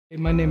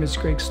My name is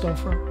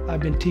Stolfer. I've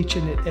been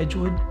teaching at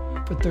Edgewood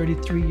for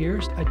 33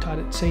 years. I taught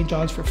at St.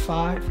 John's for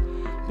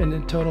 5, been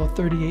in total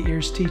 38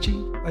 years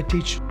teaching. I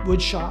teach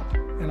woodshop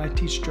and I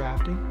teach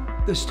drafting.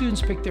 The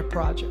students pick their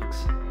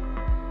projects.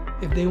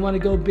 If they want to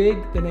go big,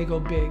 then they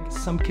go big.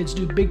 Some kids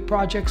do big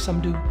projects,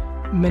 some do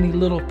many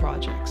little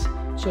projects.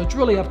 So it's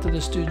really up to the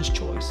student's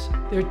choice.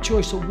 Their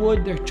choice of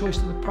wood, their choice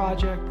of the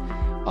project,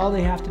 all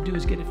they have to do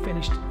is get it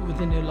finished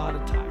within a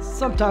allotted time.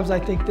 Sometimes I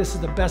think this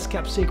is the best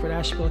kept secret at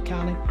Asheville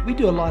County. We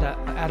do a lot of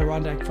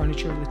Adirondack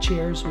furniture, the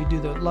chairs, we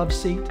do the love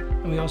seat,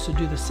 and we also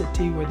do the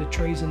settee where the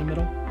tray's in the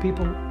middle.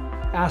 People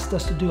asked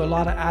us to do a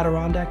lot of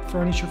Adirondack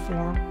furniture for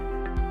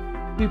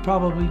them. We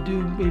probably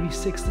do maybe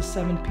 6 to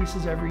 7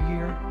 pieces every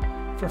year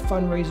for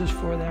fundraisers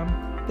for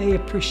them. They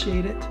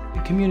appreciate it.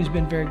 The community's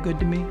been very good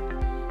to me.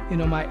 You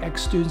know, my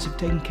ex-students have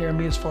taken care of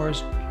me as far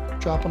as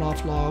dropping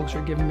off logs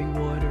or giving me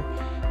wood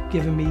or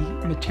giving me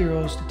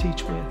materials to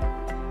teach with.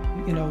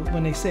 You know,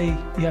 when they say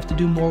you have to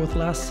do more with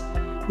less,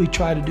 we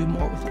try to do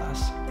more with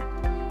less.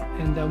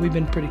 And we've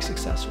been pretty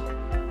successful.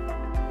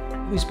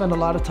 We spend a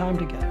lot of time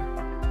together.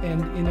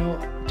 And, you know,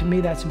 to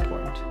me, that's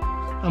important.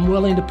 I'm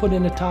willing to put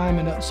in the time,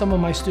 and some of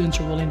my students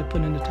are willing to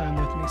put in the time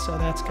with me, so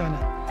that's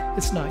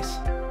it's nice.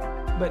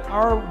 But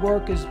our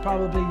work is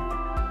probably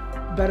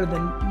better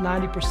than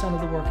 90% of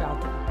the work out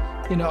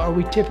there. You know, are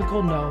we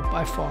typical? No,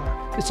 by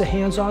far. It's a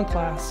hands-on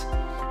class.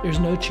 There's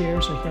no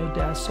chairs, there's no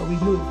desks, so we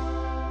move.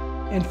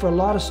 And for a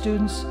lot of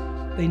students,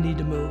 they need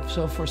to move.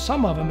 So for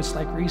some of them, it's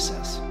like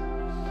recess.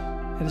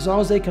 And as long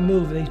as they can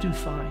move, they do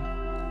fine.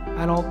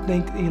 I don't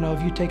think, you know,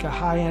 if you take a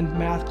high-end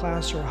math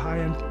class or a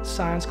high-end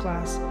science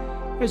class,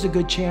 there's a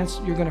good chance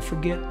you're gonna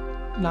forget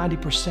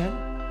 90%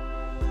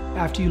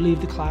 after you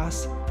leave the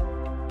class.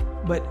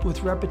 But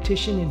with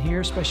repetition in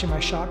here, especially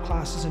my shop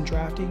classes and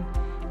drafting,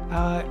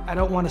 I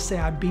don't want to say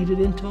I beat it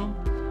into them,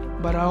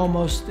 but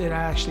it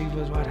actually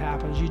was what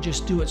happens. You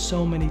just do it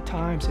so many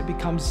times, it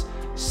becomes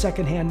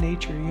secondhand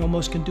nature. You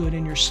almost can do it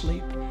in your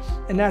sleep.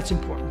 And that's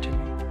important to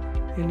me.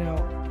 You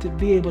know, to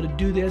be able to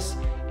do this,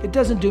 it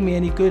doesn't do me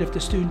any good if the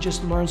student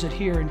just learns it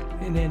here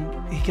and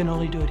then he can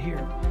only do it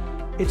here.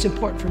 It's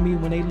important for me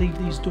when they leave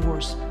these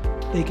doors,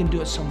 they can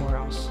do it somewhere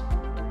else.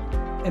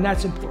 And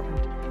that's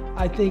important.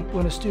 I think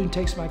when a student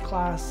takes my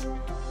class,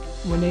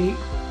 when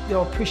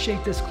they'll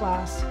appreciate this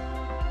class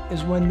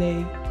is when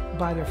they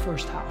buy their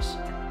first house.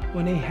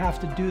 When they have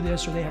to do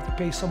this or they have to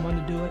pay someone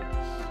to do it.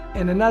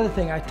 And another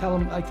thing, I tell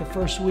them, like the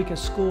first week of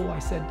school, I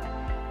said,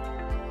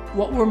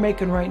 what we're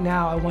making right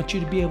now, I want you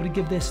to be able to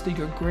give this to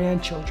your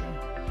grandchildren.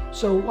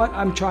 So what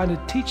I'm trying to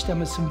teach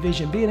them is some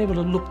vision, being able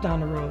to look down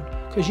the road.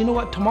 Because you know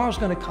what, tomorrow's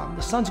gonna come,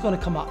 the sun's gonna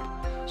come up.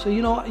 So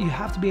you know what, you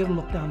have to be able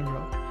to look down the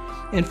road.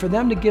 And for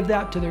them to give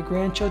that to their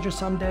grandchildren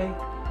someday,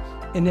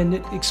 and then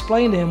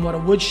explain to them what a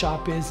wood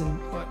shop is in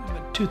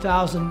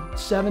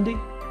 2070,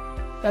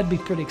 that'd be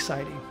pretty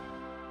exciting.